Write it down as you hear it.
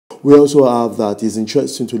we also have that. It's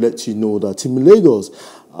interesting to let you know that Team Lagos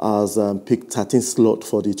has picked 13th slot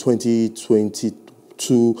for the 2022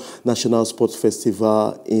 National Sports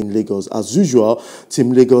Festival in Lagos. As usual,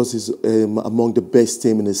 Team Lagos is among the best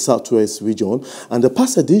team in the Southwest region. And the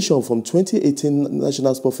past edition from 2018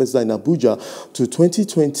 National Sports Festival in Abuja to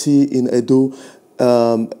 2020 in Edo,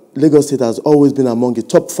 Lagos State has always been among the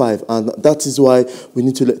top 5, and that is why we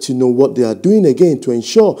need to let you know what they are doing again to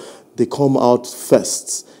ensure they come out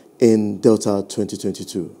first in Delta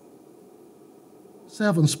 2022.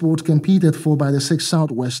 7 sports competed for by the 6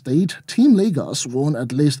 Southwest state. Team Lagos won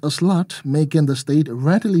at least a slot, making the state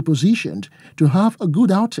readily positioned to have a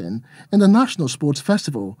good outing in the National Sports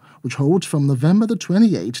Festival, which holds from November the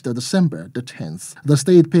 28th to December the 10th. The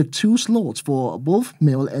state picked 2 slots for both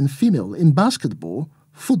male and female in basketball,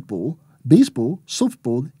 football, baseball,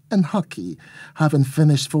 softball, and hockey, having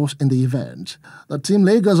finished 4th in the event. The Team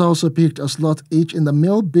Lagos also picked a slot each in the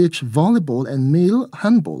male beach volleyball and male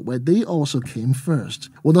handball, where they also came first.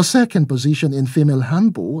 With a 2nd position in female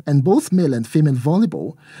handball and both male and female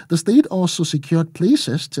volleyball, the state also secured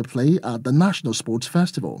places to play at the National Sports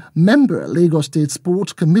Festival. Member Lagos State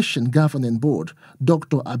Sports Commission Governing Board,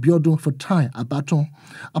 Dr. Abiodun Fatai Abaton,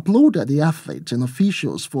 applauded the athletes and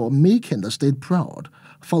officials for making the state proud,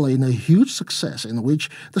 following a huge success in which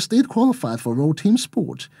the state qualified for road team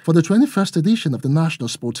sport for the 21st edition of the National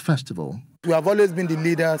Sports Festival. We have always been the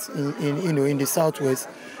leaders in the Southwest,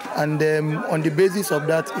 and on the basis of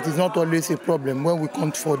that, it is not always a problem when we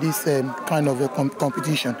come for this kind of a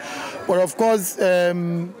competition. But of course,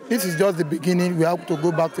 this is just the beginning. We have to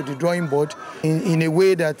go back to the drawing board in a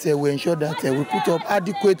way that we ensure that we put up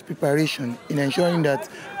adequate preparation in ensuring that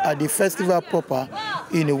at the festival proper,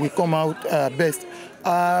 we come out best.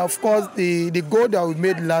 Of course, the goal that we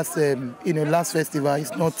made last festival is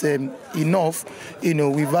not enough.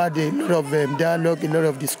 We've had a lot of dialogue, a lot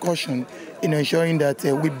of discussion in ensuring that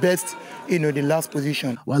we best the last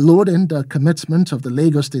position. While lauding the commitment of the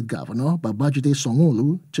Lagos State Governor, Babajide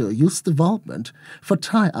Sanwo-Olu, to youth development,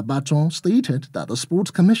 Fatai Abaton stated that the Sports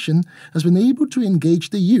Commission has been able to engage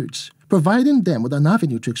the youths, providing them with an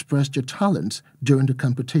avenue to express their talents during the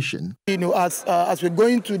competition. As we're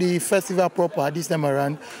going to the festival proper this time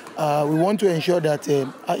around, we want to ensure that the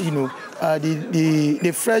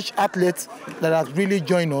fresh athletes that have really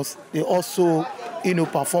joined us, they also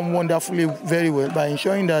perform wonderfully very well by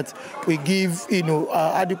ensuring that we give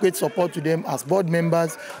adequate support to them as board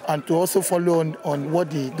members, and to also follow on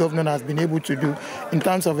what the governor has been able to do in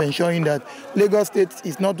terms of ensuring that Lagos State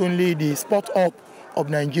is not only the sport hub of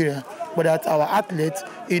Nigeria, but that our athletes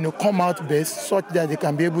come out best such that they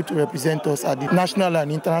can be able to represent us at the national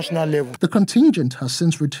and international level. The contingent has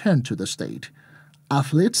since returned to the state.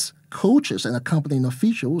 Athletes, coaches and accompanying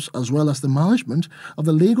officials, as well as the management of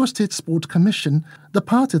the Lagos State Sports Commission,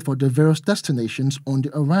 departed for diverse destinations on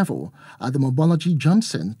the arrival at the Mobology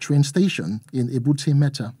Johnson train station in Ebute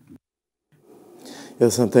Metta.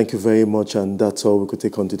 Yes, and thank you very much, and that's all we could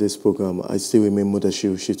take on today's program. I still remain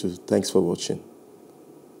Mudashiru Shitu. Thanks for watching.